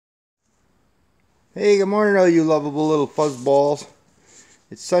Hey, good morning, all you lovable little fuzzballs.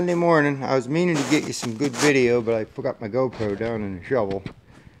 It's Sunday morning. I was meaning to get you some good video, but I forgot my GoPro down in the shovel.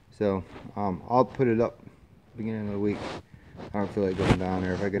 So, I'll put it up beginning of the week. I don't feel like going down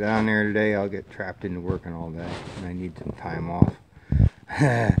there. If I go down there today, I'll get trapped into working all day, and I need some time off.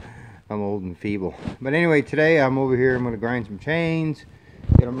 I'm old and feeble. But anyway, today I'm over here. I'm going to grind some chains,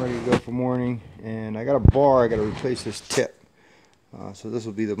 get them ready to go for morning. And I got a bar. I got to replace this tip. So this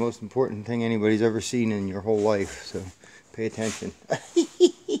will be the most important thing anybody's ever seen in your whole life, so pay attention.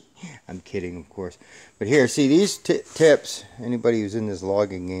 I'm kidding, of course. But here, see these tips, anybody who's in this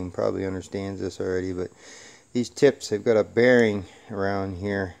logging game probably understands this already, but these tips, they've got a bearing around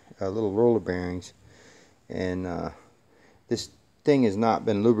here, little roller bearings, and this thing has not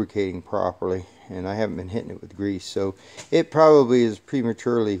been lubricating properly, and I haven't been hitting it with grease, so it probably is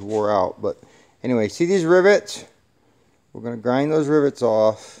prematurely wore out. But anyway, see these rivets? We're going to grind those rivets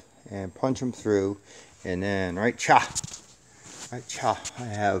off and punch them through, and then right cha, I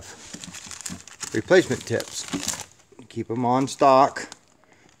have replacement tips. Keep them on stock.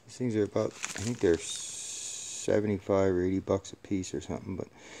 These things are about, I think they're 75 or 80 bucks a piece or something, but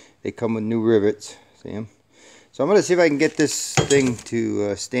they come with new rivets. See them? So I'm going to see if I can get this thing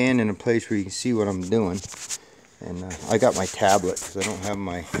to stand in a place where you can see what I'm doing. And I got my tablet because I don't have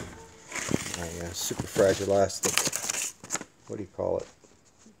my super fragile elastic, what do you call it,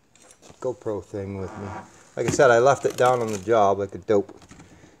 GoPro thing with me. Like I said, I left it down on the job like a dope.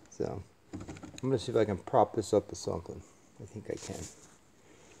 So I'm going to see if I can prop this up with something. I think I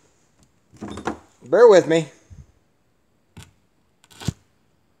can. Bear with me.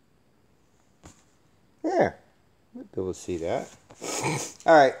 There. You'll be able to see that.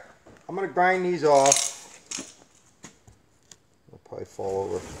 Alright, I'm going to grind these off. They'll probably fall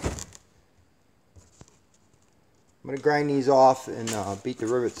over. I'm going to grind these off and beat the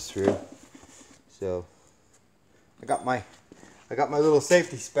rivets through. So I got my little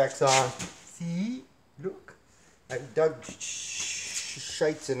safety specs on. See? Look. I've dug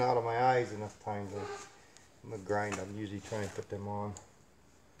shites in out of my eyes enough times. I'm going to grind. I'm usually trying to put them on.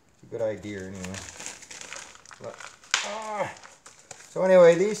 It's a good idea anyway. But, so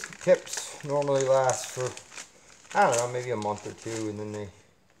anyway, these tips normally last for, I don't know, maybe a month or two, and then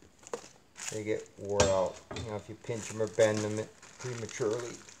they get wore out. You know, if you pinch them or bend them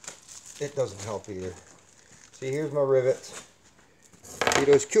prematurely, it doesn't help either. See, here's my rivets. See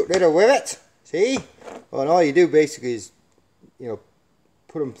those cute little rivets? See? Well, and all you do basically is, you know,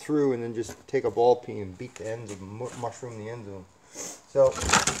 put them through and then just take a ball peen and beat the ends of them, mushroom the ends of them. So,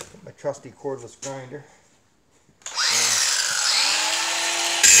 my trusty cordless grinder.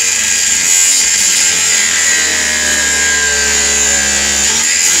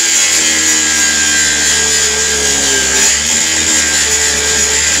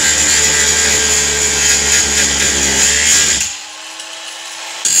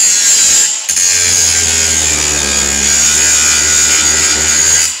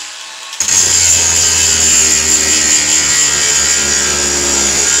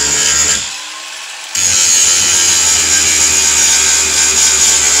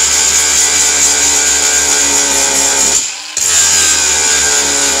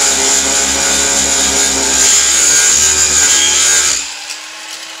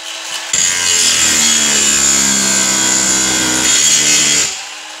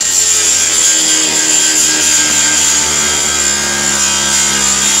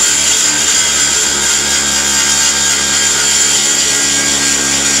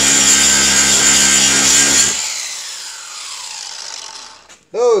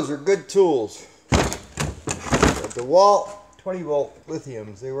 Those are good tools. The DeWalt 20-volt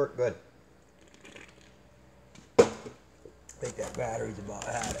lithiums, they work good. I think that battery's about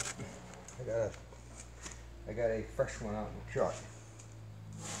had it. I got a fresh one out in the truck.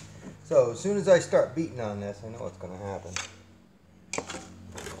 So as soon as I start beating on this, I know what's going to happen.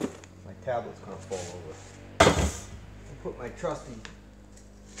 My tablet's going to fall over. I put my trusty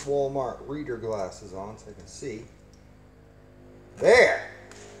Walmart reader glasses on so I can see. There!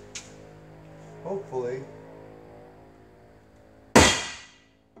 Hopefully.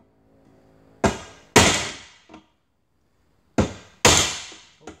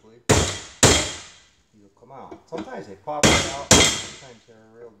 These will come out. Sometimes they pop right out, sometimes they're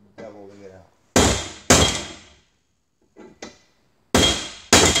a real devil to get out.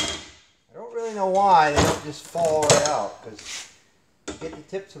 I don't really know why they don't just fall right out, because you get the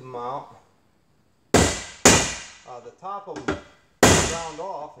tips of them out. The top of them round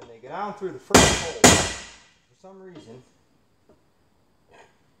off and they get down through the first hole. For some reason,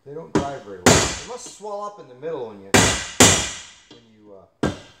 they don't drive very well. They must swell up in the middle when you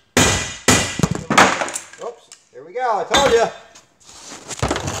go, I told you.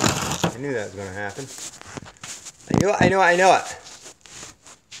 I knew that was going to happen. I know it.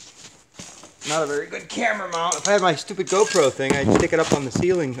 Not a very good camera mount. If I had my stupid GoPro thing, I'd stick it up on the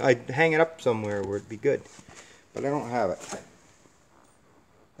ceiling. I'd hang it up somewhere where it'd be good. But I don't have it.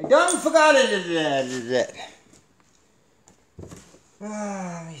 I done forgot it.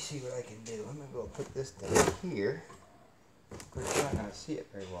 Let me see what I can do. I'm going to go put this down here. Of course, you're not going to see it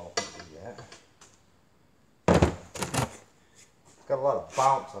very well yet. It's got a lot of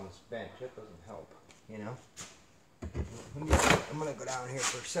bounce on this bench. That doesn't help, you know. I'm going to go down here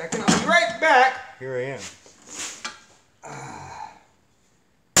for a second. I'll be right back. Here I am.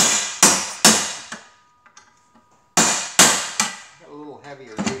 Got a little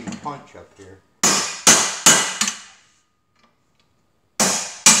heavier duty punch up here.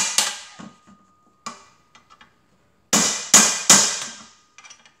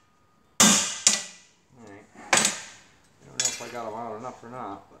 I got them out enough or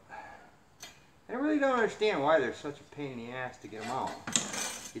not, but I really don't understand why they're such a pain in the ass to get them out.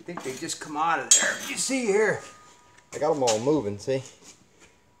 You'd think they'd just come out of there. You see here, I got them all moving, see?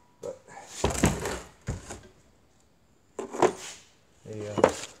 But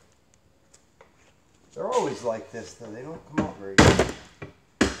they're always like this, though. They don't come out very good.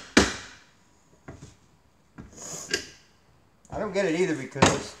 I don't get it either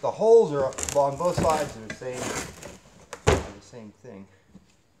because the holes are on both sides are the same. Same thing.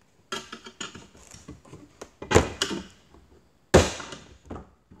 What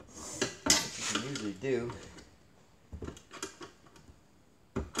you can usually do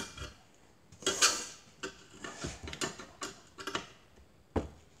is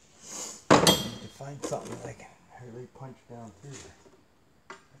to find something that I can really punch down through.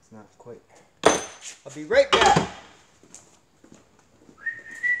 That's not quite. I'll be right back.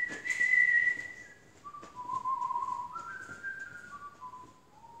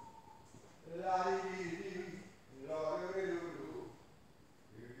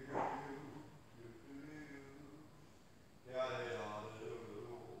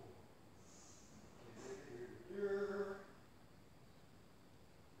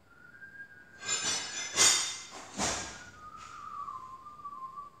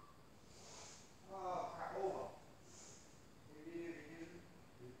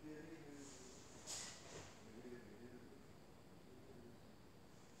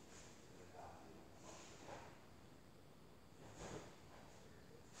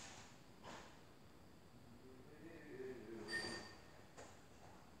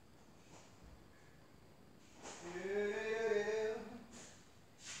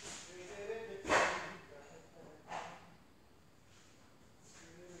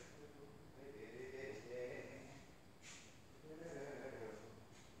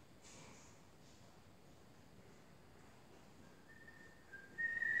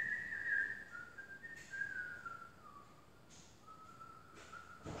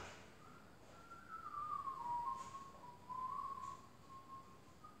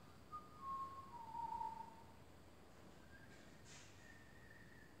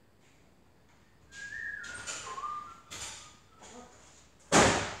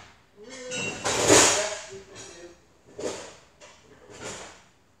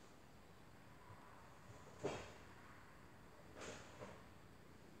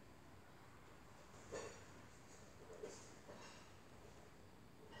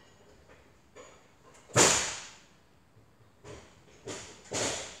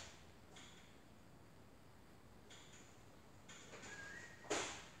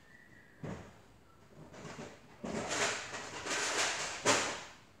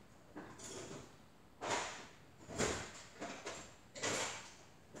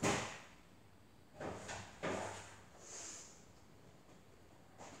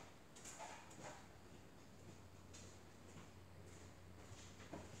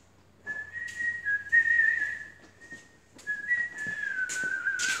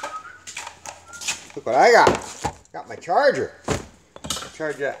 Look what I got. Got my charger.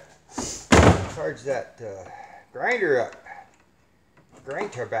 Charge that grinder up.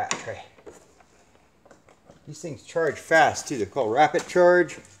 Grinder battery. These things charge fast too. They're called rapid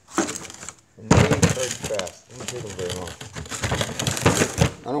charge. And they charge fast. They don't take them very long.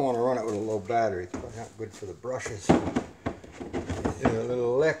 I don't want to run it with a low battery. It's probably not good for the brushes. A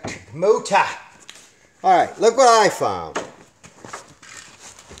little electric motor. Alright, look what I found.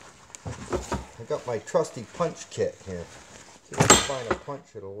 I got my trusty punch kit here. See if I can find a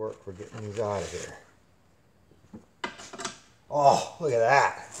punch that'll work for getting these out of here. Oh, look at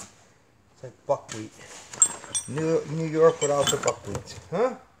that. It's like buckwheat. New York without the buckwheat.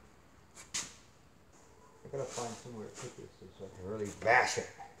 Huh? gotta find somewhere to put this so I can really bash it.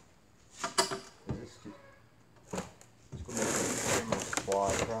 It's gonna make the camera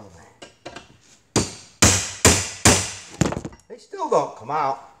fly probably. They still don't come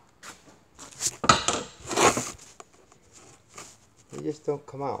out. They just don't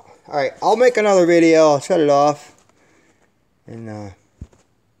come out. Alright, I'll make another video. I'll shut it off. And